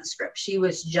looking down at the script. She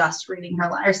was just reading her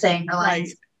line or saying her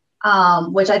lines, right.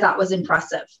 Which I thought was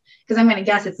impressive, because I'm going to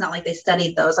guess it's not like they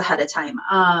studied those ahead of time.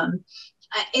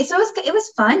 So it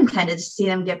was fun kind of to see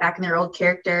them get back in their old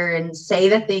character and say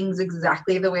the things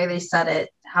exactly the way they said it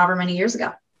however many years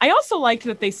ago. I also liked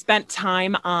that they spent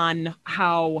time on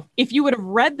how, if you would have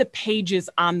read the pages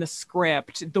on the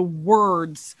script, the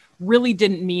words really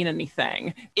didn't mean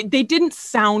anything. They didn't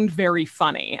sound very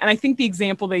funny. And I think the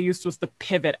example they used was the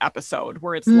pivot episode,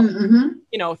 where it's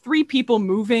like, 3 people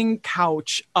moving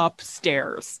couch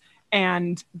upstairs.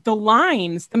 And the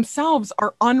lines themselves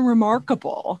are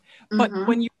unremarkable. But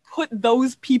when you put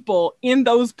those people in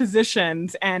those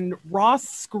positions and Ross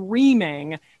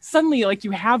screaming, suddenly like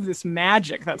you have this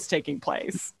magic that's taking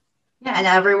place. Yeah, and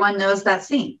everyone knows that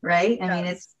scene, right? Yes. I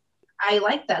mean, I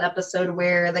like that episode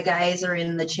where the guys are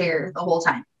in the chair the whole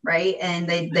time, right? And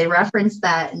they reference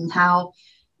that, and how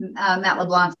Matt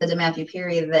LeBlanc said to Matthew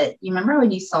Perry that, you remember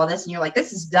when you saw this and you're like,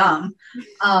 this is dumb.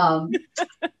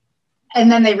 And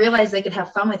then they realized they could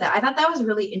have fun with it. I thought that was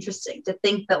really interesting to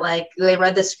think that, like, they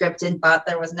read the script and thought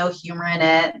there was no humor in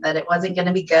it, that it wasn't going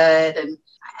to be good. And,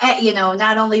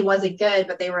 not only was it good,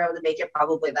 but they were able to make it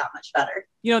probably that much better.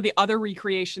 The other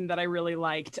recreation that I really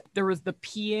liked, there was the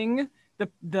peeing, the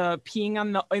peeing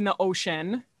in the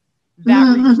ocean.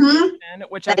 That recreation,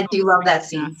 which I do love that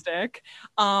scene.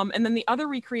 And then the other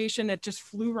recreation that just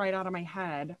flew right out of my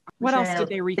head. What else did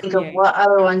they recreate? Think of what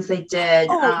other ones they did.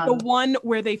 The one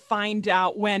where they find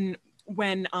out when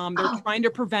they're trying to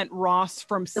prevent Ross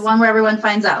from the one where everyone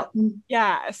finds out.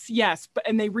 Yes.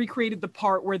 And they recreated the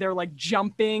part where they're like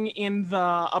jumping in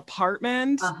the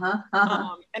apartment. And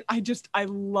I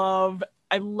love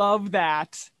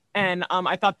that. And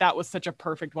I thought that was such a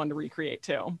perfect one to recreate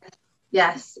too.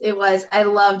 Yes, it was. I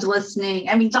loved listening.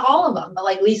 I mean, to all of them, but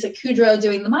like Lisa Kudrow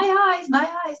doing the my eyes,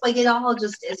 like it all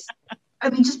just is,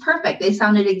 just perfect. They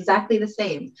sounded exactly the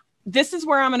same. This is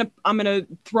where I'm gonna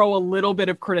throw a little bit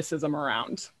of criticism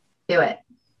around. Do it.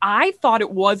 I thought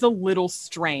it was a little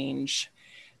strange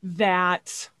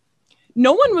that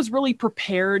no one was really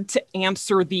prepared to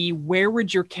answer the "where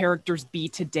would your characters be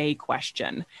today"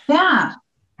 question. Yeah.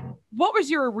 What was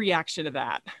your reaction to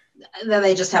that? That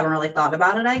they just haven't really thought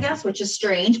about it, I guess, which is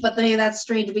strange. But that's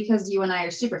strange because you and I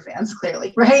are super fans,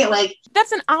 clearly, right? Like,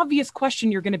 that's an obvious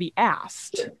question you're going to be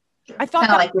asked. Sure. I thought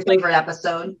kind of like your favorite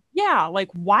episode. Yeah, like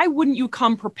why wouldn't you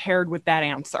come prepared with that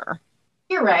answer?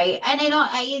 You're right.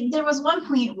 And there was one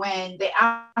point when they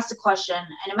asked a question,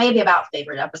 and it may be about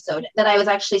favorite episode, that I was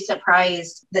actually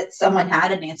surprised that someone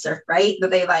had an answer, right? That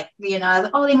they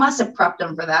they must have prepped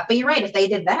them for that. But you're right. If they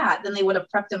did that, then they would have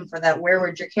prepped them for that. Where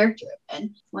would your character have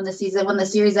been? When the series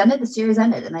ended, the series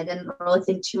ended, and I didn't really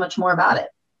think too much more about it.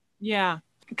 Yeah.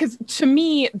 Because to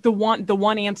me, the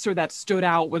one answer that stood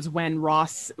out was when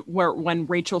Jennifer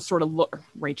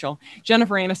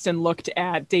Aniston looked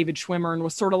at David Schwimmer and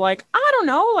was sort of like, I don't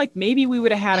know, like maybe we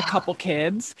would have had a couple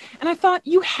kids. And I thought,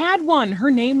 you had one. Her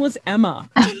name was Emma.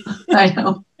 I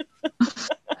know.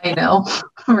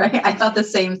 Right. I thought the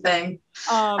same thing.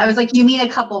 I was like, you mean a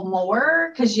couple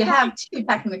more? Because you have two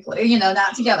technically, you know,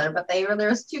 not together, but there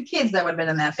was two kids that would have been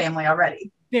in that family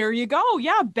already. There you go.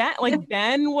 Yeah.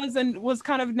 Ben was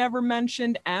kind of never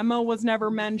mentioned. Emma was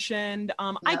never mentioned.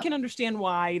 I can understand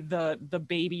why the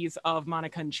babies of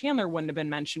Monica and Chandler wouldn't have been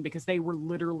mentioned because they were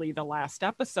literally the last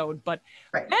episode, but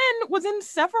Ben was in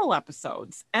several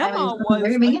episodes. Emma was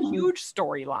a huge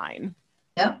storyline.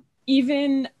 Yep.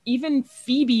 Even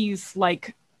Phoebe's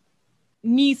like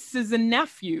nieces and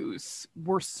nephews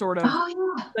were sort of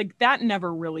like that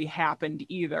never really happened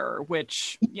either,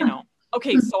 which, you know.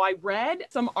 Okay, so I read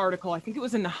some article, I think it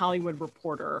was in the Hollywood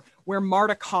Reporter, where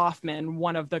Marta Kaufman,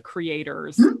 one of the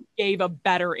creators, gave a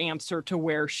better answer to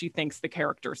where she thinks the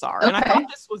characters are. And I thought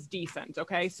this was decent,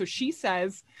 okay? So she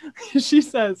says,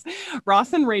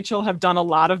 Ross and Rachel have done a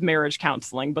lot of marriage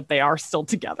counseling, but they are still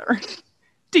together.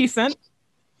 Decent.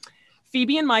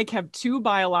 Phoebe and Mike have 2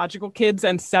 biological kids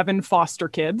and 7 foster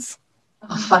kids.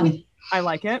 Oh, funny. I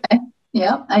like it.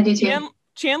 Yeah, I do too.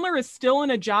 Chandler is still in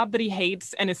a job that he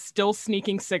hates and is still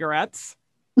sneaking cigarettes.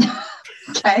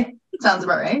 Okay, sounds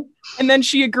about right. And then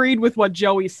she agreed with what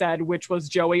Joey said, which was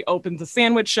Joey opens a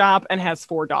sandwich shop and has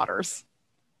 4 daughters.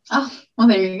 Oh, well,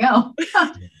 there you go.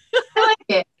 I like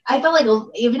it. I felt like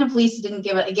even if Lisa didn't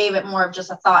gave it more of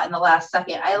just a thought in the last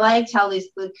second. I liked how Lisa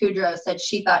Kudrow said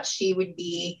she thought they'd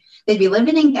be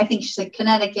living in, I think she said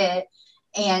Connecticut,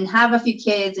 and have a few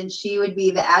kids, and she would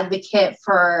be the advocate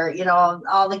for, you know,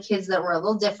 all the kids that were a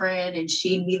little different, and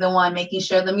she'd be the one making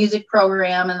sure the music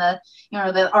program and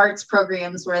the arts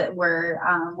programs were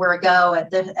a go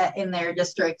in their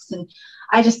districts. And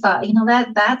I just thought, you know,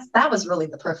 that was really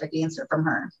the perfect answer from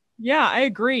her. Yeah, I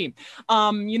agree.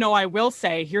 You know, I will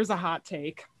say, here's a hot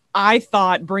take. I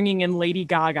thought bringing in Lady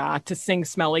Gaga to sing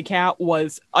Smelly Cat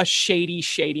was a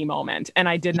shady moment, and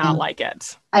I did not like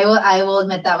it. I will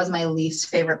admit that was my least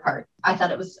favorite part. I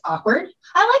thought it was awkward.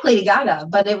 I like Lady Gaga,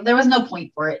 but there was no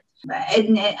point for it.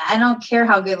 I don't care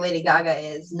how good Lady Gaga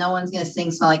is. No one's going to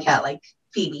sing Smelly Cat like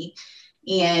Phoebe.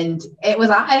 And the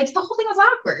whole thing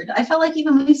was awkward. I felt like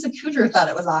even Lisa Kudrow thought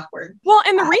it was awkward. Well,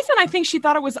 and the reason I think she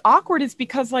thought it was awkward is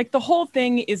because like the whole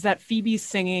thing is that Phoebe's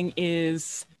singing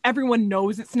is... everyone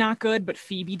knows it's not good, but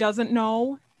Phoebe doesn't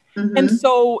know. Mm-hmm. And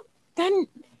so then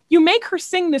you make her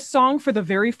sing this song for the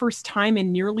very first time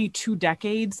in nearly 2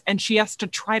 decades, and she has to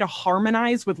try to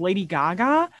harmonize with Lady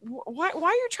Gaga. Why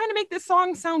are you trying to make this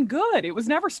song sound good? It was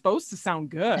never supposed to sound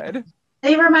good.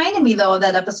 They reminded me, though, of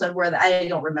that episode where I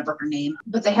don't remember her name,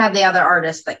 but they had the other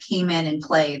artist that came in and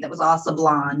played that was also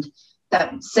blonde,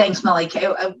 that sang Smelly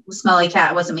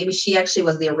Cat. Wasn't, maybe she actually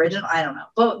was the original, I don't know,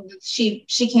 but she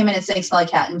came in and sang Smelly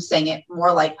Cat and sang it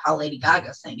more like how Lady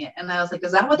Gaga sang it. And I was like,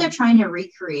 is that what they're trying to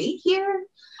recreate here?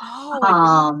 Oh,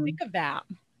 I didn't think of that.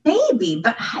 Maybe,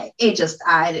 but I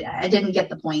didn't get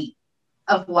the point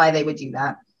of why they would do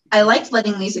that. I liked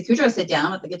letting Lisa Kudrow sit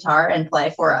down with the guitar and play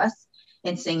for us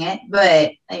and sing it,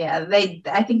 but yeah,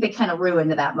 I think they kind of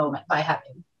ruined that moment by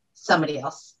having somebody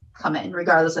else come in,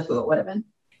 regardless of who it would have been.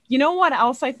 You know what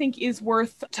else I think is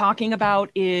worth talking about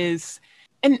is,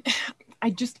 and I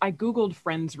Googled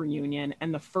Friends reunion,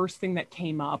 and the first thing that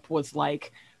came up was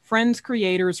like, Friends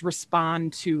creators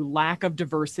respond to lack of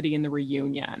diversity in the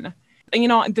reunion. And, you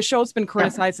know, the show's been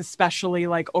criticized, especially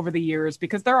like over the years,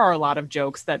 because there are a lot of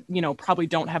jokes that, you know, probably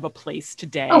don't have a place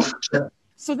today. Oh, sure.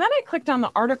 So then I clicked on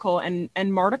the article, and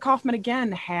Marta Kaufman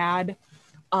again had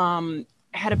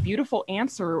a beautiful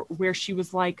answer where she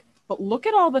was like, but look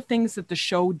at all the things that the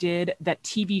show did that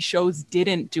TV shows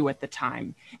didn't do at the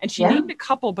time. And she named a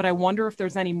couple, but I wonder if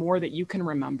there's any more that you can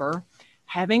remember.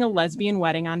 Having a lesbian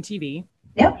wedding on TV.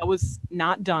 Yep. That was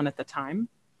not done at the time.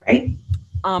 Right.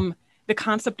 The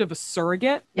concept of a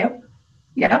surrogate. Yep.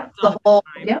 Yep. The whole,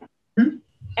 yep. Mm-hmm.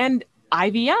 And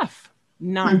IVF,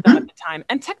 not done at the time.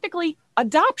 And technically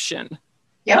adoption.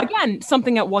 Yep. Again,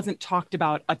 something that wasn't talked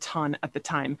about a ton at the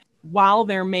time. While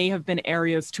there may have been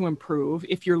areas to improve,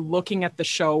 if you're looking at the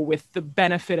show with the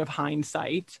benefit of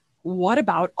hindsight, what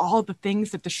about all the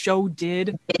things that the show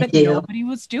did that nobody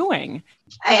was doing?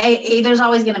 There's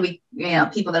always going to be, you know,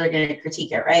 people that are going to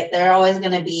critique it, right? There are always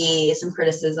going to be some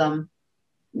criticism.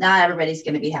 Not everybody's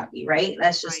going to be happy, right?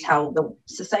 That's just how the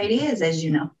society is, as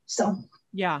you know. So,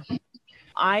 yeah.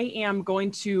 I am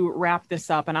going to wrap this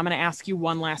up, and I'm going to ask you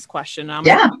one last question. I'm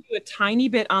going to put you a tiny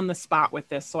bit on the spot with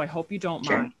this, so I hope you don't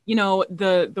mind. You know,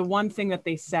 the one thing that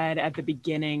they said at the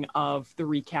beginning of the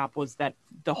recap was that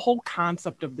the whole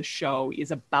concept of the show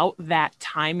is about that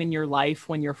time in your life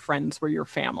when your friends were your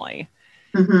family.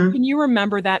 Mm-hmm. Can you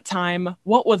remember that time?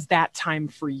 What was that time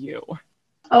for you?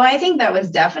 Oh, I think that was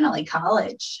definitely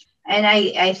college. And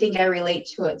I think I relate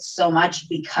to it so much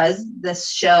because this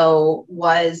show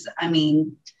was, I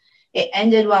mean, it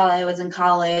ended while I was in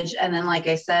college. And then, like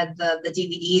I said, the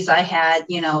DVDs I had,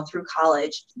 you know, through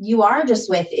college, you are just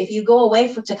with, if you go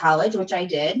away to college, which I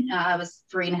did, I was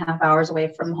 3.5 hours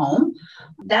away from home.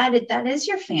 That is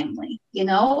your family. You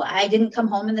know, I didn't come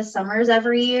home in the summers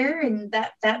every year, and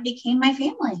that became my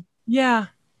family. Yeah.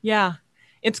 Yeah.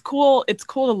 It's cool. It's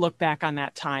cool to look back on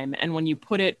that time. And when you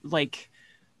put it like,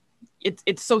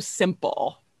 it's so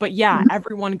simple, but yeah,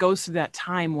 everyone goes through that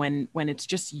time when it's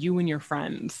just you and your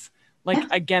friends, like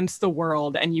against the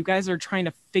world, and you guys are trying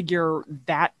to figure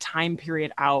that time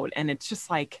period out. And it's just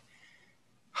like,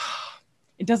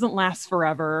 it doesn't last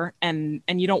forever, and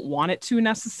you don't want it to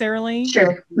necessarily.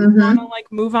 Sure. You want to like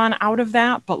move on out of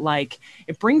that, but like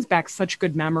it brings back such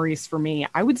good memories for me.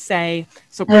 I would say,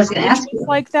 so college was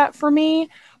like that for me,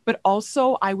 but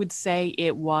also I would say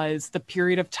it was the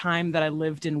period of time that I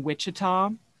lived in Wichita.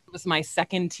 It was my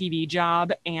second TV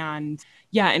job, and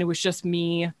it was just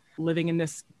me living in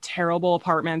this terrible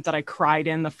apartment that I cried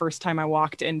in the first time I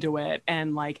walked into it.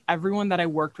 And like everyone that I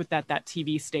worked with at that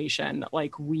TV station,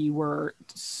 like we were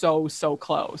so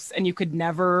close, and we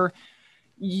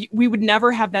would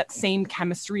never have that same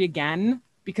chemistry again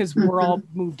because we're all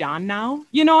moved on now.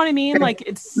 You know what I mean? Like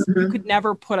you could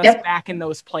never put us back in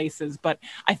those places. But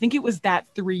I think it was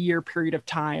that 3-year period of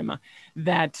time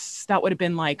that would have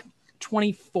been like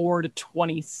 24 to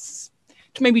 20,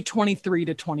 to maybe 23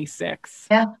 to 26.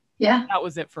 Yeah. That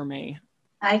was it for me.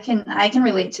 I can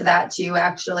relate to that too,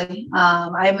 actually.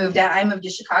 I moved to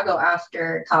Chicago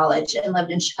after college and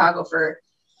lived in Chicago for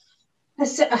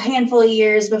a handful of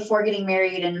years before getting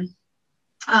married, and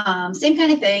same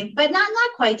kind of thing, but not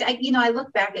quite. I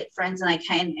look back at friends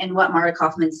and what Marta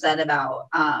Kaufman said about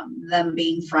them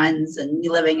being friends and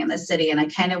living in the city, and I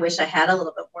kind of wish I had a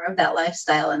little bit more of that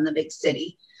lifestyle in the big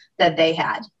city that they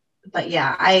had. But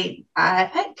yeah, I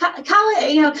college,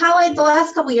 the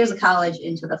last couple of years of college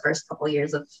into the first couple of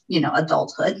years of,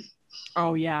 adulthood.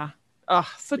 Oh yeah. Oh,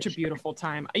 such a beautiful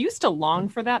time. I used to long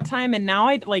for that time, and now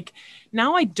I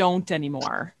don't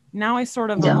anymore. Now I sort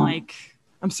of I'm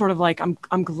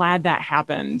glad that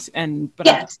happened. But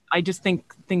yes. I just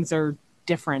think things are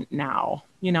different now,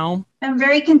 I'm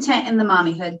very content in the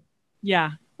mommyhood.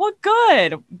 Yeah. Well,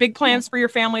 good. Big plans for your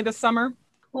family this summer?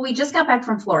 Well, we just got back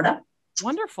from Florida.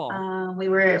 Wonderful. We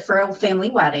were for a family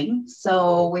wedding.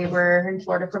 So we were in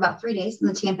Florida for about 3 days in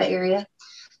the Tampa area.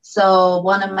 So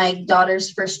one of my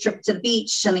daughter's first trip to the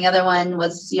beach, and the other one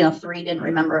was, 3, didn't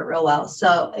remember it real well.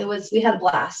 So we had a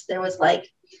blast. There was like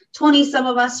 20 some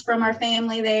of us from our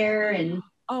family there. And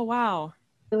oh, wow.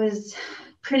 It was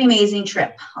pretty amazing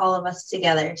trip, all of us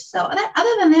together. So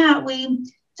other than that, we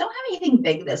don't have anything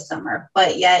big this summer,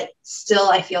 but yet still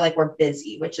I feel like we're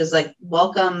busy, which is like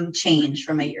welcome change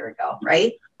from a year ago,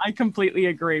 right? I completely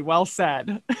agree. Well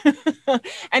said.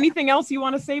 Anything else you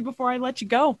want to say before I let you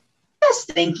go? Yes,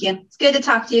 thank you. It's good to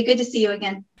talk to you. Good to see you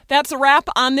again. That's a wrap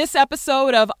on this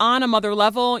episode of On a Mother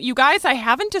Level. You guys, I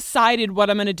haven't decided what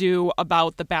I'm going to do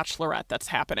about The Bachelorette that's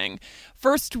happening.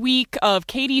 First week of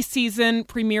Katie's season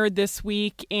premiered this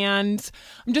week, and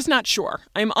I'm just not sure.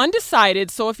 I'm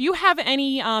undecided, so if you have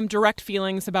any direct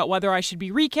feelings about whether I should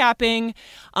be recapping,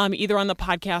 either on the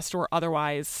podcast or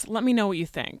otherwise, let me know what you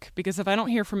think. Because if I don't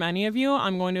hear from any of you,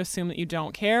 I'm going to assume that you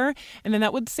don't care, and then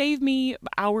that would save me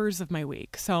hours of my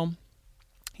week. So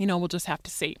we'll just have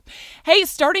to see. Hey,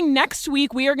 starting next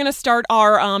week, we are going to start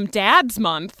our Dads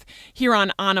Month here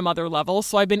on a Mother Level.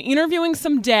 So I've been interviewing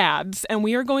some dads, and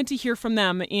we are going to hear from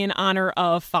them in honor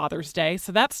of Father's Day.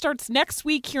 So that starts next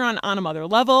week here on a Mother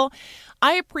Level.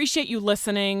 I appreciate you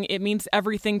listening. It means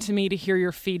everything to me to hear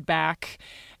your feedback.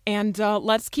 And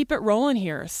let's keep it rolling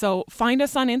here. So find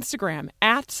us on Instagram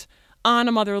at On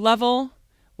a Mother Level.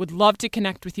 Would love to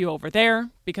connect with you over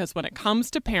there, because when it comes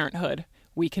to parenthood,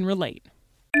 we can relate.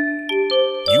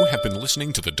 You have been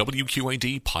listening to the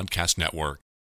WQAD Podcast Network.